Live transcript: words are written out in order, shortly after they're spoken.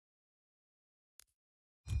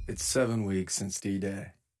It's 7 weeks since D-Day.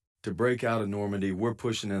 To break out of Normandy, we're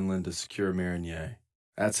pushing inland to secure Marigny.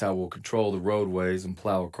 That's how we'll control the roadways and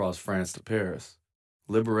plow across France to Paris.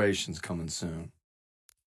 Liberation's coming soon.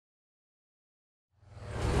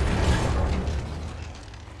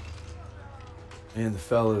 Me and the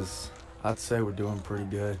fellas, I'd say we're doing pretty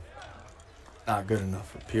good. Not good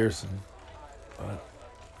enough for Pearson, but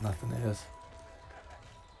nothing is.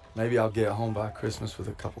 Maybe I'll get home by Christmas with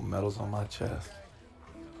a couple medals on my chest.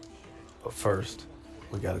 But first,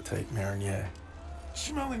 we gotta take Marigny.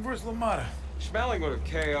 Schmeling versus LaMotta. Schmeling would have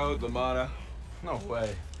KO'd LaMotta. No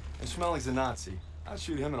way. And Schmeling's a Nazi. I'd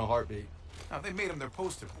shoot him in a heartbeat. Now, they made him their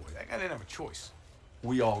poster boy. That guy didn't have a choice.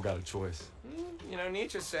 We all got a choice. You know,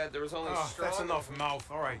 Nietzsche said there was only strong... That's enough, mouth.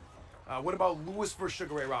 All right. What about Lewis versus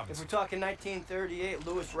Sugar Ray If Robinson? we're talking 1938,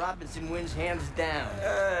 Lewis Robinson wins hands down.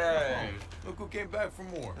 Hey! Look who came back for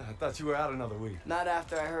more. I thought you were out another week. Not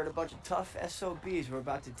after I heard a bunch of tough SOBs were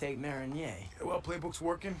about to take Marigny. Yeah, well, playbook's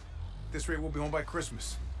working. At this rate, we'll be home by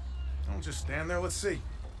Christmas. Don't just stand there. Let's see.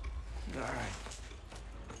 All right.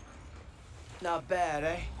 Not bad,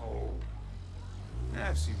 eh? Oh.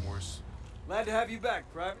 I've seen worse. Glad to have you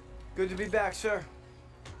back, Private. Good to be back, sir.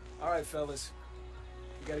 All right, fellas.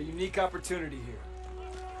 We got a unique opportunity here.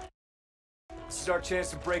 This is our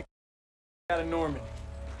chance to break out of Normandy.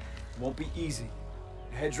 Won't be easy.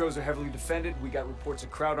 The hedgerows are heavily defended. We got reports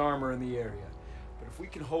of Kraut armor in the area. But if we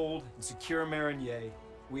can hold and secure Marigny,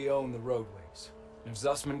 we own the roadways. And if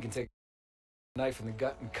Zussman can take a knife in the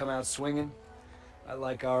gut and come out swinging, I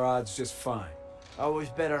like our odds just fine. Always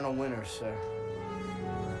bet on a winner, sir.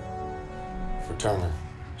 For Turner,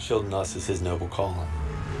 shielding us is his noble calling.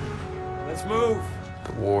 Let's move.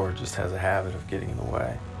 The war just has a habit of getting in the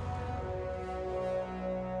way.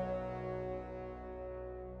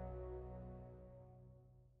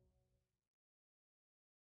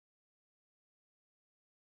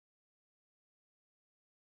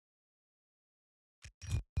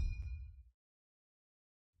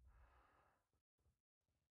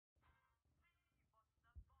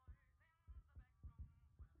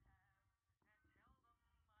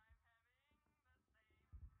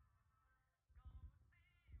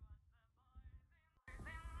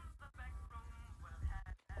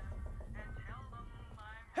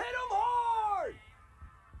 Hit 'em hard!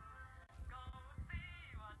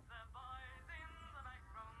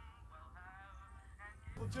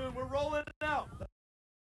 Platoon, we're rolling out.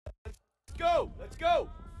 Let's go! Let's go!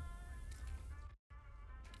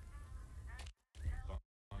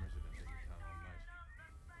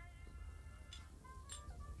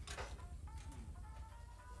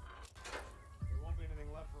 There won't be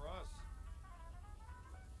anything left for us.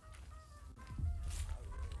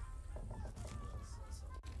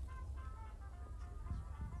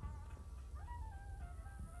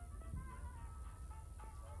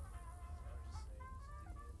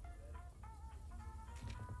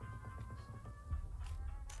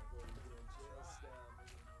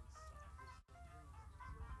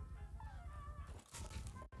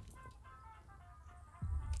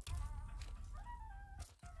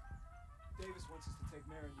 Davis wants us to take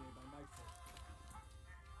Marigny by nightfall.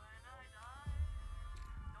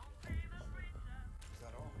 Is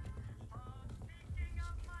that all?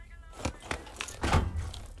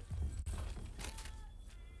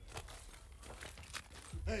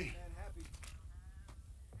 Hey. Man, happy.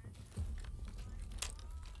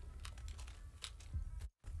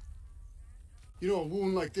 You know, a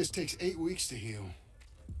wound like this takes 8 weeks to heal.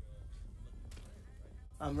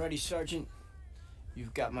 I'm ready, Sergeant.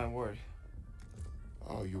 You've got my word.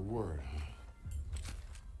 Oh, your word, huh?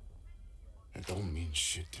 That don't mean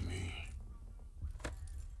shit to me.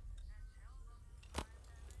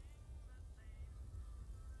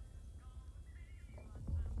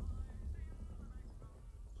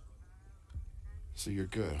 So you're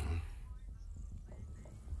good, huh?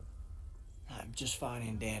 I'm just fine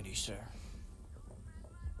and dandy, sir.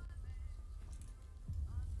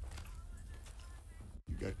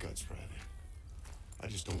 You got guts, Private. I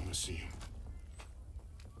just don't want to see him.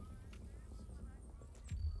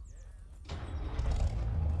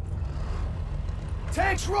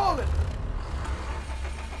 Tanks rolling!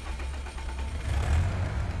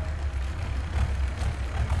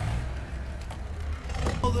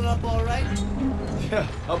 Holding up all right? Yeah,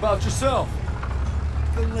 how about yourself?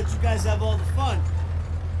 Couldn't let you guys have all the fun.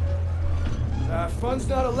 Fun's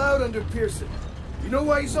not allowed under Pearson. You know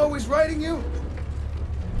why he's always writing you?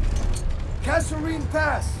 Kasserine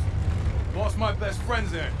Pass. Lost my best friends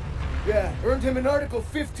there. Yeah, earned him an Article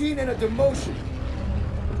 15 and a demotion.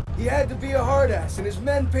 He had to be a hard ass, and his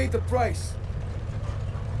men paid the price.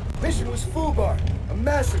 Mission was FUBAR, a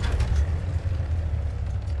massacre.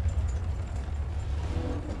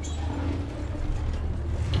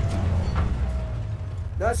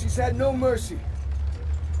 Nazis had no mercy.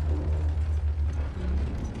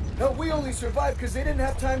 No, we only survived because they didn't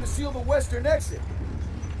have time to seal the western exit.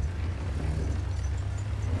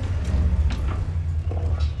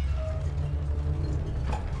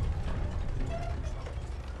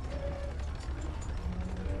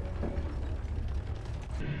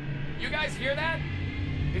 You guys hear that?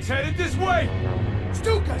 It's headed this way!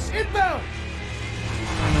 Stukas, inbound!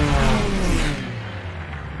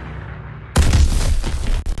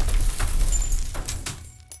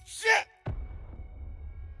 Shit!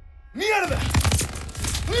 Near the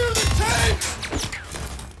tank!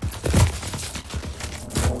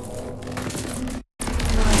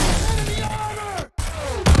 Enemy armor!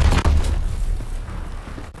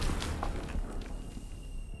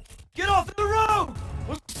 Get off the road!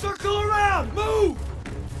 We'll circle around! Move!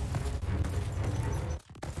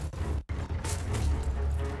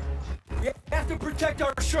 We have to protect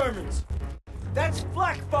our Shermans. That's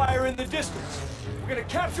flak fire in the distance. We're gonna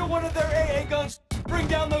capture one of their AA guns, bring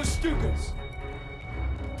down those Stukas.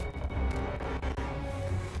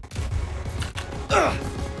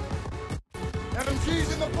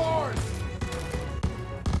 MG's in the barn!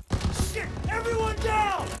 Shit! Everyone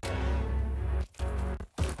down!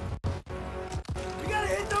 We gotta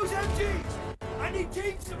hit those MGs! I need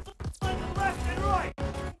teams to fly on the left and right!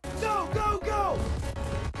 Go, go, go!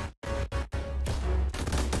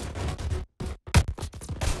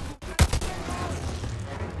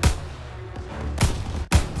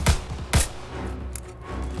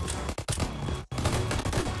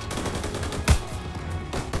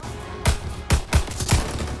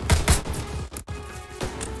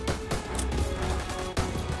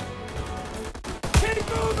 Keep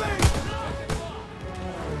moving!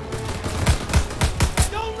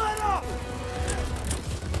 Don't let up!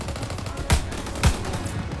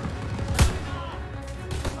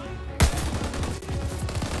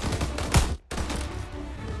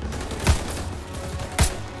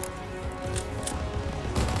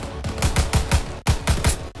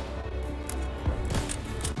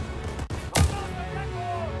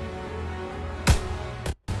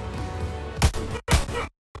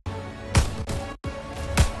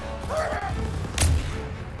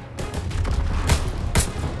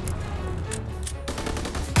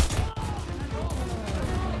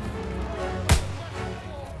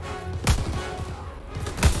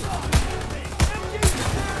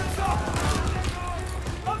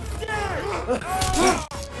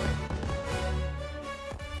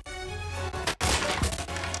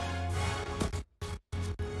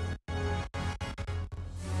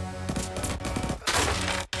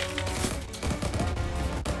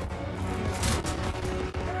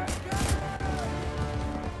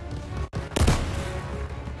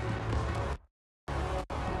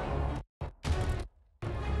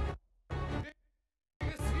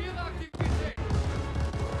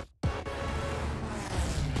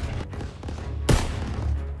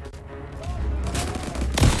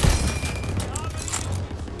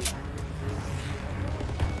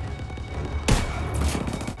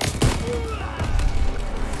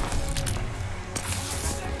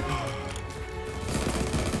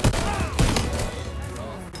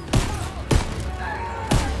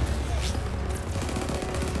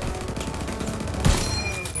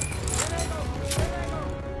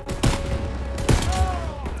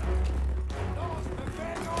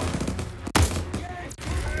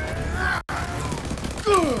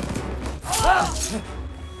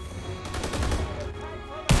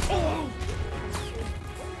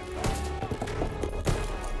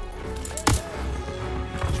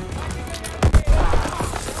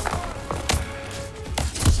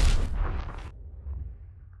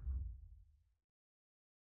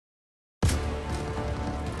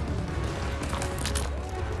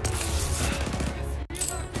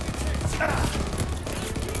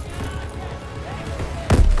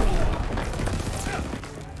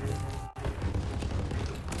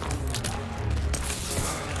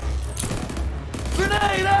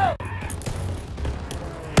 Grenade out!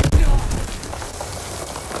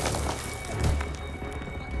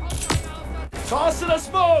 Toss in the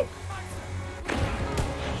smoke!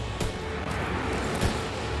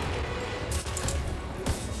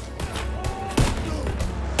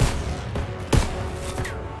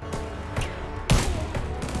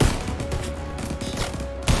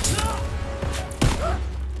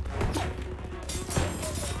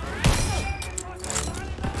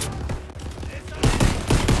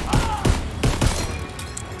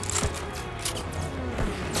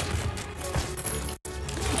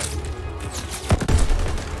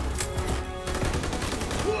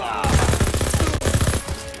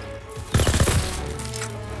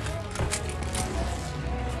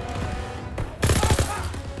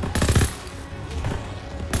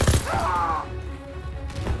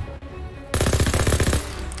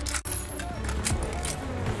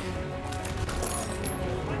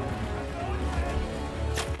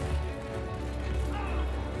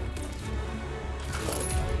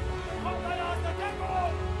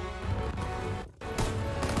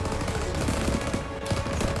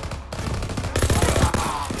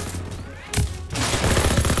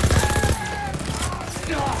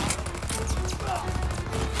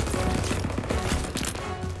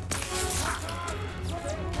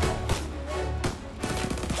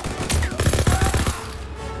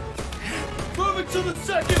 to the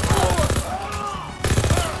second floor!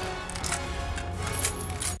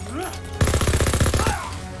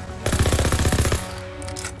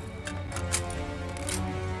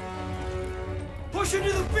 Push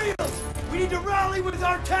into the field! We need to rally with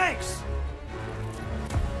our tanks!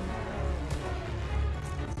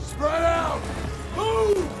 Spread out!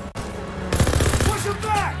 Move! Push them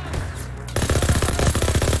back!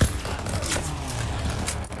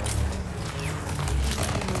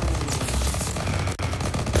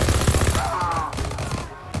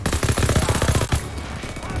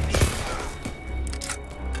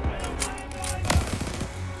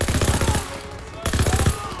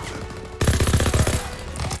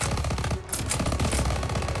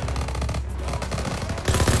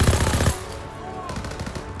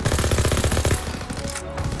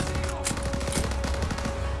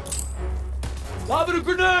 Lobbing a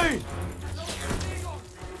grenade!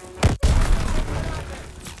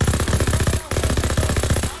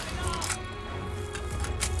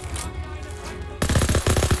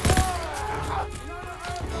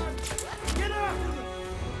 Get after them!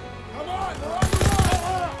 Come on, they're on the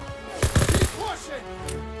run! Keep pushing!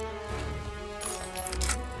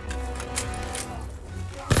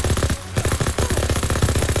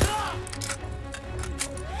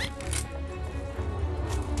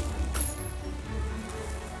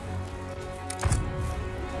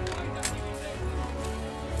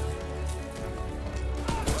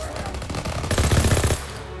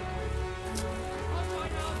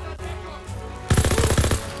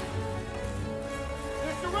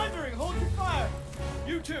 They're surrendering! Hold your fire!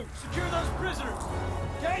 You two, secure those prisoners!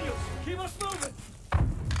 Daniels, keep us moving!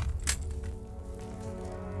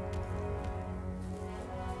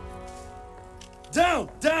 Down!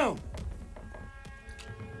 Down!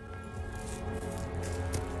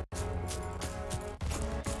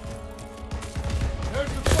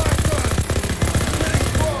 There's the black gun! Getting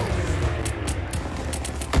close!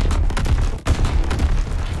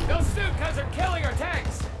 Those Stukas are killing our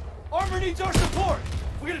tanks! Armor needs our support!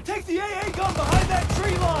 We're gonna take the AA gun behind that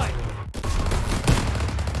tree line!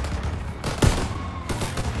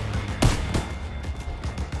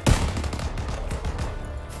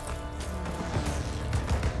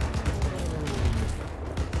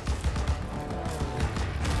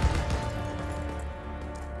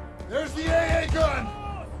 There's the AA gun!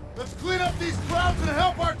 Let's clean up these crowds and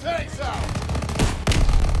help our tanks out!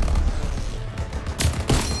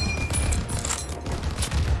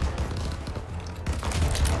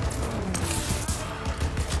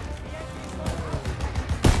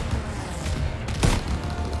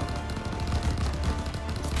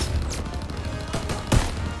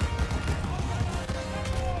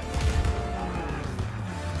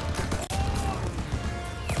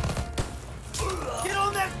 Get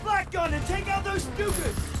on that flak gun and take out those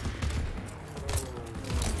Stukas!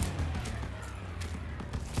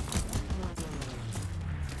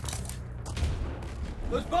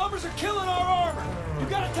 Those bombers are killing our armor! You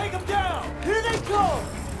gotta take them down! Here they come!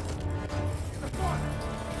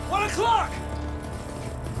 1 o'clock!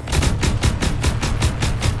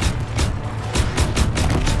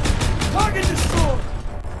 Target destroyed!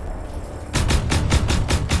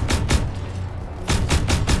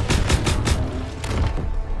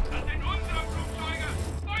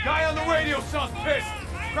 Guy on the radio sounds pissed!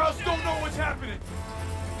 Crowds don't know what's happening!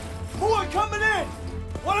 More coming in!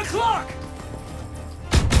 1 o'clock!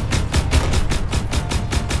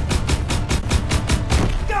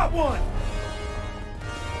 Got one!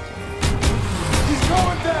 He's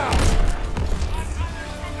going down!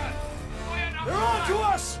 They're on to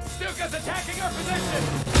us! Stuka's attacking our position!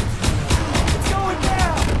 It's going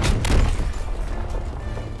down!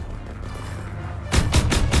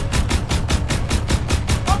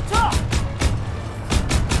 Up top!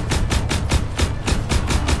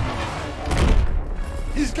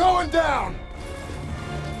 He's going down!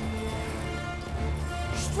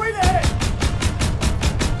 Straight ahead!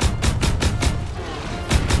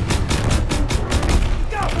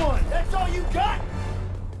 Got one! That's all you got?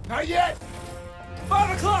 Not yet!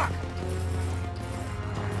 5 o'clock!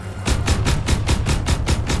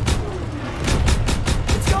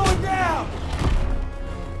 It's going down!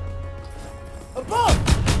 Above!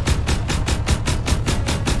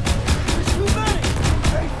 There's too many!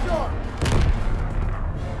 Stay sharp!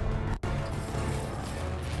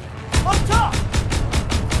 Up top!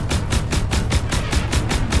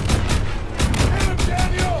 Hit him,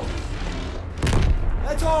 Daniel!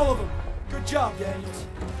 That's all of them. Good job, Daniels.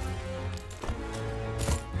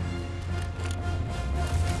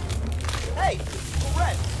 Hey,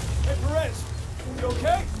 Perez. Hey, Perez. You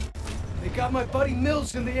okay? They got my buddy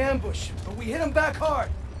Mills in the ambush, but we hit him back hard.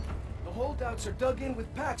 The The holdouts are dug in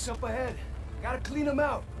with packs up ahead. Gotta clean them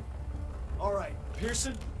out. All right,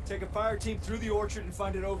 Pearson, take a fire team through the orchard and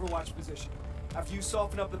find an overwatch position. After you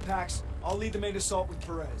soften up the packs, I'll lead the main assault with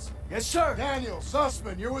Perez. Yes, sir! Daniel,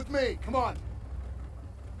 Sussman, you're with me. Come on.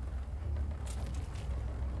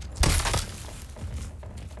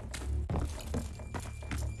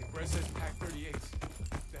 Hey, Brett says Pack 38.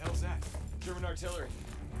 The hell's that? German artillery.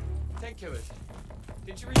 Tank killers.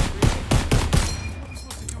 Didn't you read the briefing? What are we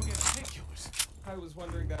supposed to do against tank killers? I was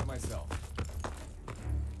wondering that myself.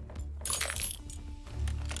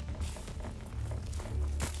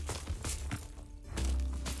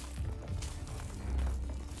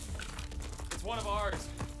 It's one of ours.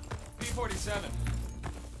 P-47.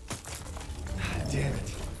 Damn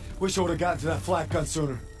it. Wish I would've gotten to that flak gun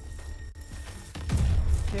sooner.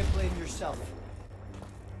 Can't blame yourself.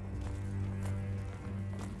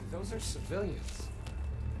 Those are civilians.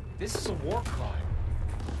 This is a war crime.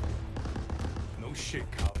 No shit,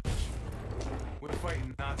 college. We're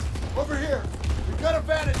fighting Nazis. Over here. We've got a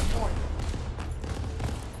vantage point.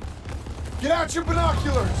 Get out your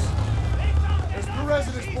binoculars. There's Perez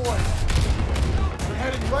and his boys. They're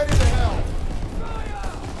heading right into hell.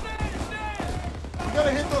 We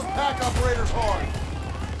gotta hit those pack operators hard.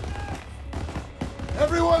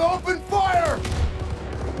 Everyone open fire!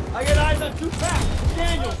 I got eyes on 2 packs.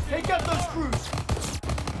 Daniel, take out those crews.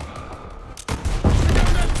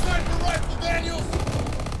 Sniper rifle, Daniels!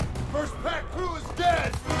 First pack crew is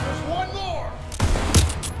dead. There's one more.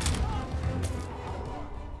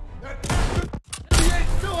 That pack 38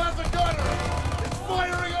 still has a gunner. It's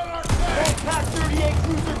firing on our tank. Pack 38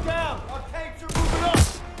 crews are down. Our tanks are moving up.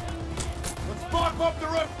 Let's mop up the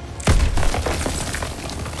roof.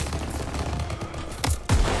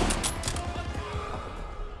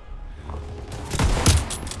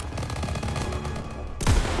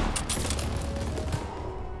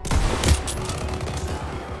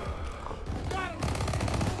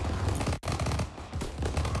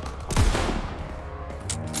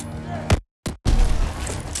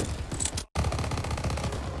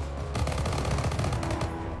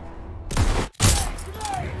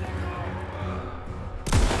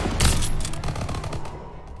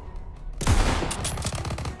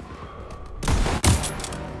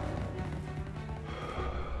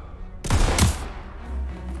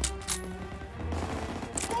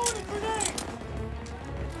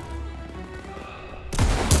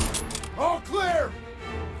 All clear!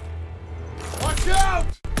 Watch out!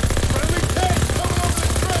 Friendly tanks coming over the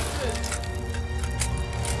trenches!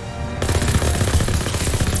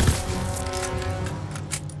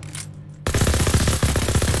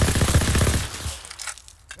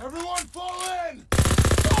 Everyone fall in!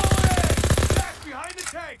 Fall in! Back behind the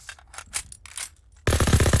tanks!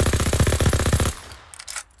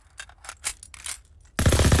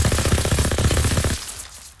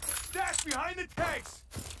 Stash behind the tanks!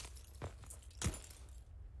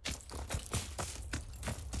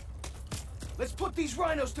 Let's put these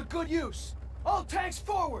rhinos to good use. All tanks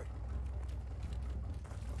forward!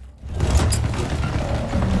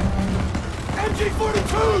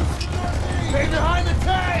 MG-42s! Stay behind the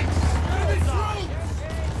tanks! Enemy troops!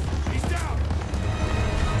 He's down!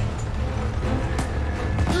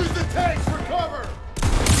 Use the tanks for cover!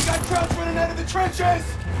 We got Krauts running out of the trenches!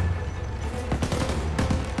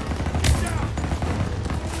 Down!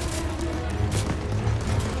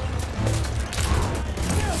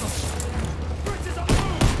 Kill them! Bridges on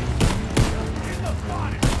move! In the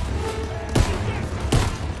body!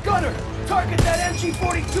 Gunner, target that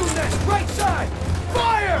MG-42 nest, right side!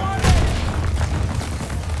 Fire!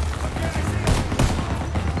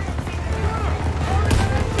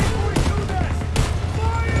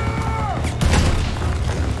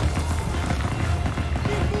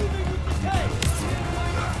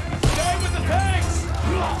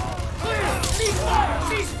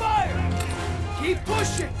 Keep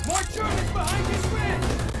pushing! More Germans behind this ridge!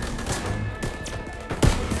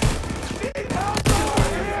 Need help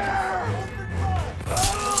over here!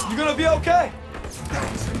 You gonna be okay?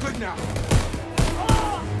 Thanks, I'm good now.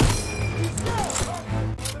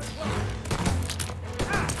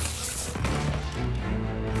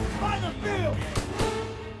 By the field!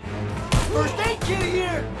 First aid kit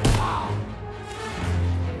here!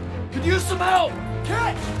 Could use some help!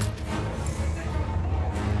 Catch!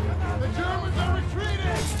 The Germans are retreating!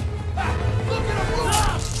 Look at them move!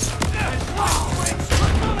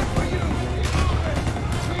 We're coming for you!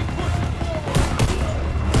 Keep pushing forward!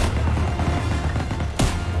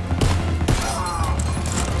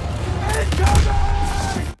 Incoming!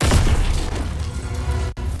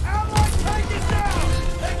 Allied tank is down!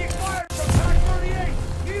 Taking fire from Pack 38!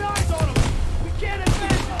 Need eyes on them! We can't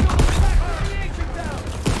advance until the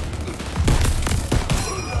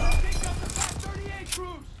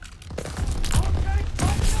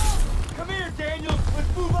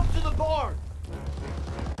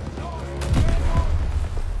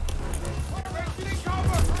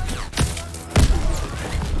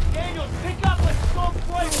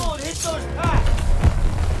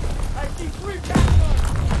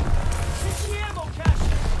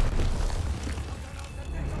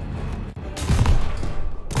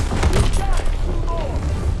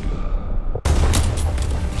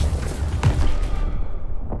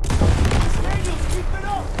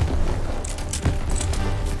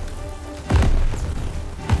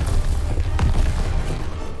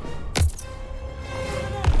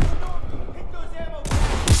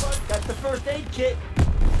kit.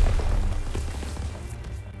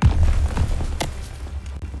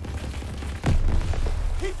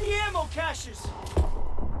 Hit the ammo caches!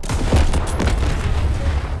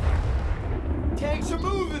 Tanks are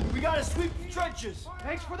moving! We gotta sweep the trenches!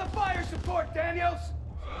 Thanks for the fire support, Daniels!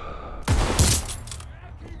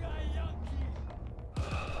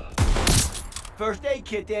 First aid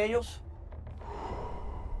kit, Daniels.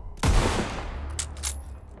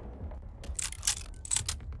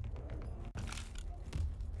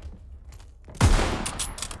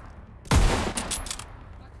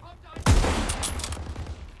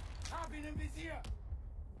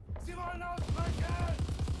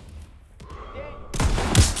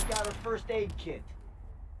 Got her first aid kit.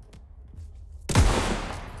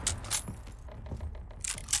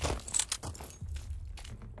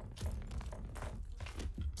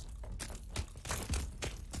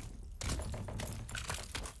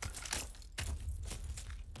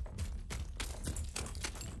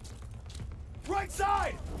 Right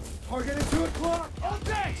side! Target at 2 o'clock! All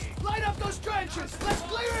tanks! Light up those trenches! Let's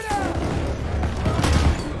clear it out!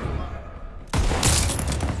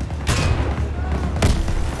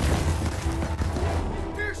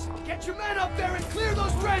 Get your men up there and clear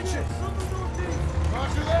those trenches!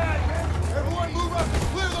 Roger that! Everyone move up and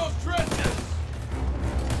clear those trenches!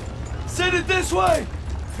 Send it this way!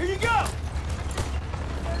 Here you go!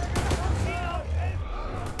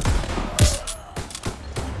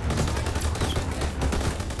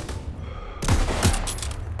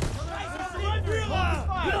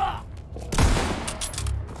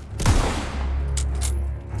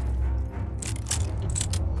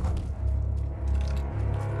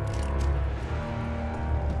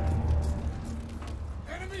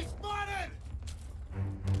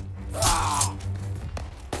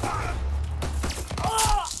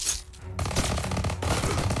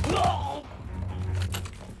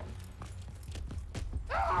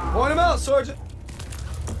 Point him out, Sergeant.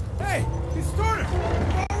 Hey, he's started!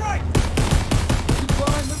 All right! You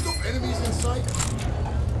blind? There's no enemies in sight.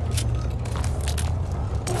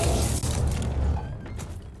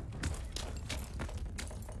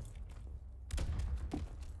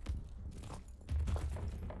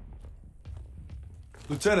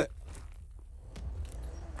 Lieutenant.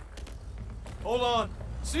 Hold on.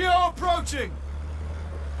 CO approaching!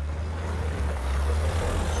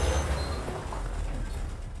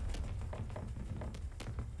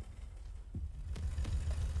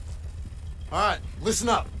 All right, listen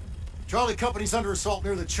up. Charlie Company's under assault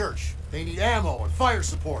near the church. They need ammo and fire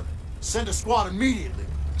support. Send a squad immediately.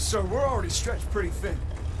 Sir, we're already stretched pretty thin.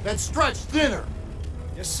 Then stretch thinner.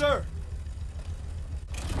 Yes, sir.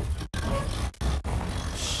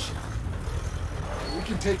 We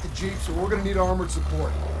can take the jeep, so we're gonna need armored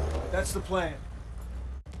support. That's the plan.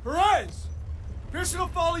 Perez! Pearson will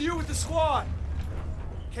follow you with the squad.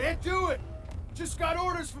 Can't do it. Just got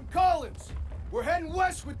orders from Collins. We're heading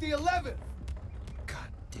west with the 11th. God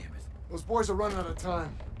damn it. Those boys are running out of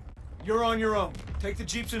time. You're on your own. Take the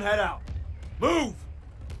jeeps and head out. Move!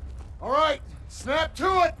 All right, snap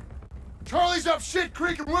to it. Charlie's up Shit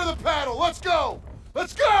Creek and we're the paddle. Let's go!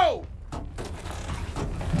 Let's go!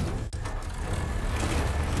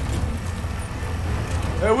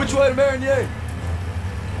 Hey, which way to Marigny?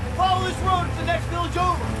 Follow this road to the next village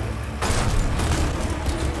over.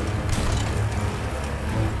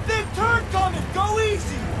 Big turn coming! Go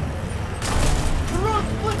easy! The road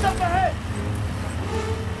splits up ahead!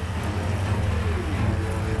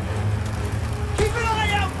 Keep an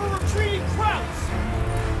eye out for retreating Krauts!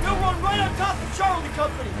 They'll run right on top of Charlie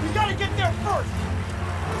Company! We gotta get there first!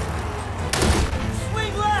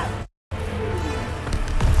 Swing left!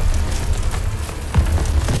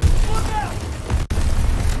 Look out!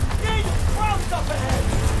 Daniel, Krauts up ahead!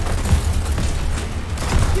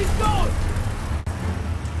 Keep going!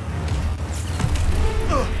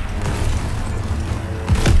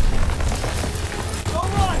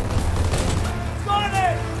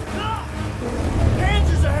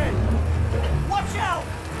 Panzers ahead! Watch out!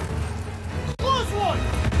 Close one!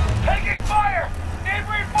 Taking fire! Need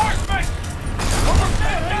reinforcements!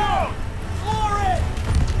 Overstand down! Floor it!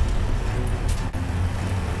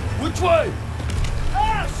 Which way?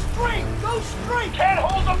 Ah, straight! Go straight! Can't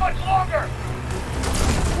hold them much longer!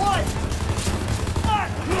 What? Ah!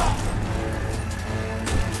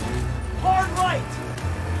 Hard right!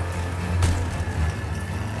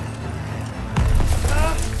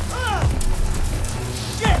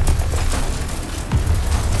 Shit!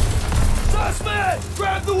 Suspect!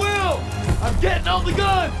 Grab the wheel! I'm getting on the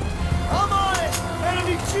gun! I'm on it!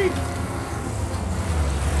 Enemy chief!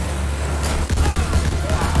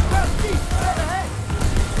 Grab chief! Right ahead!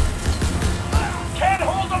 Can't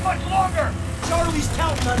hold them much longer!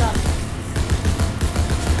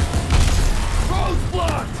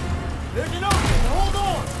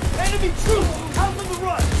 Move! Out on the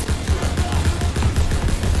run!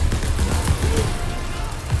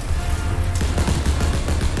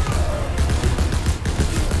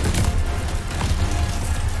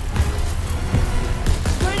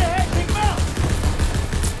 Straight ahead, take him out!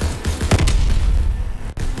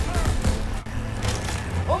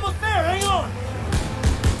 Almost there, hang on!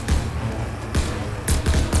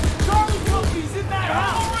 Charlie Company's in that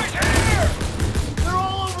house! Right here! They're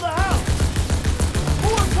all over the house!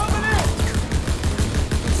 More coming in!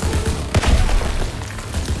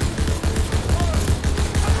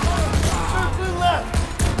 Circling left!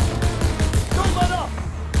 Don't let up!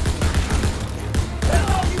 That's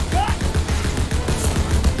all you got!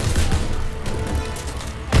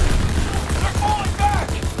 They're falling back!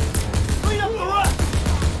 Clean up the rest!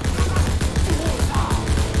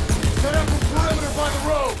 Set up a perimeter by the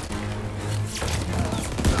road.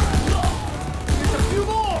 There's a few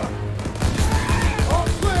more! All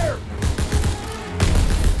clear.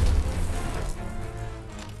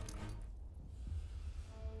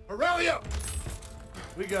 Rally up.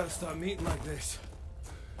 We gotta stop meeting like this.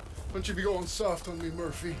 Don't you be going soft on me,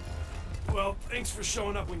 Murphy. Well, thanks for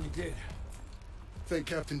showing up when you did. Thank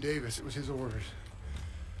Captain Davis. It was his orders.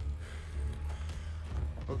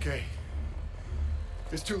 Okay.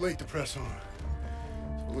 It's too late to press on.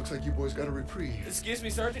 So it looks like you boys got a reprieve. Excuse me,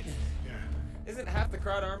 Sergeant. Yeah. Isn't half the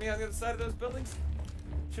crowd army on the other side of those buildings?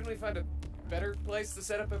 Shouldn't we find a better place to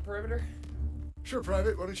set up a perimeter? Sure,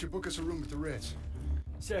 Private. Why don't you book us a room at the Ritz?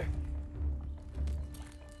 Sir.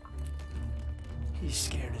 He's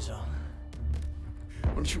scared as all.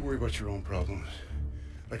 Why don't you worry about your own problems?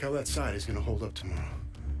 Like how that side is gonna hold up tomorrow.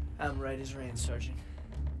 I'm right as rain, Sergeant.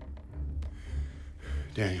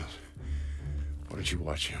 Daniels, why don't you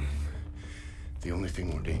watch him? The only thing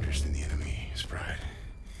more dangerous than the enemy is pride.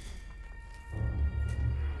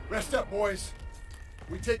 Rest up, boys.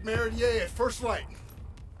 We take Meridier at first light.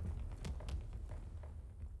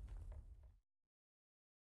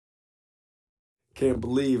 Can't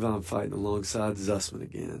believe I'm fighting alongside Zussman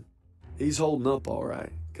again. He's holding up all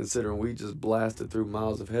right, considering we just blasted through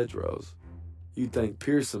miles of hedgerows. You'd think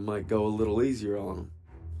Pearson might go a little easier on him.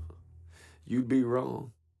 You'd be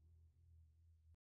wrong.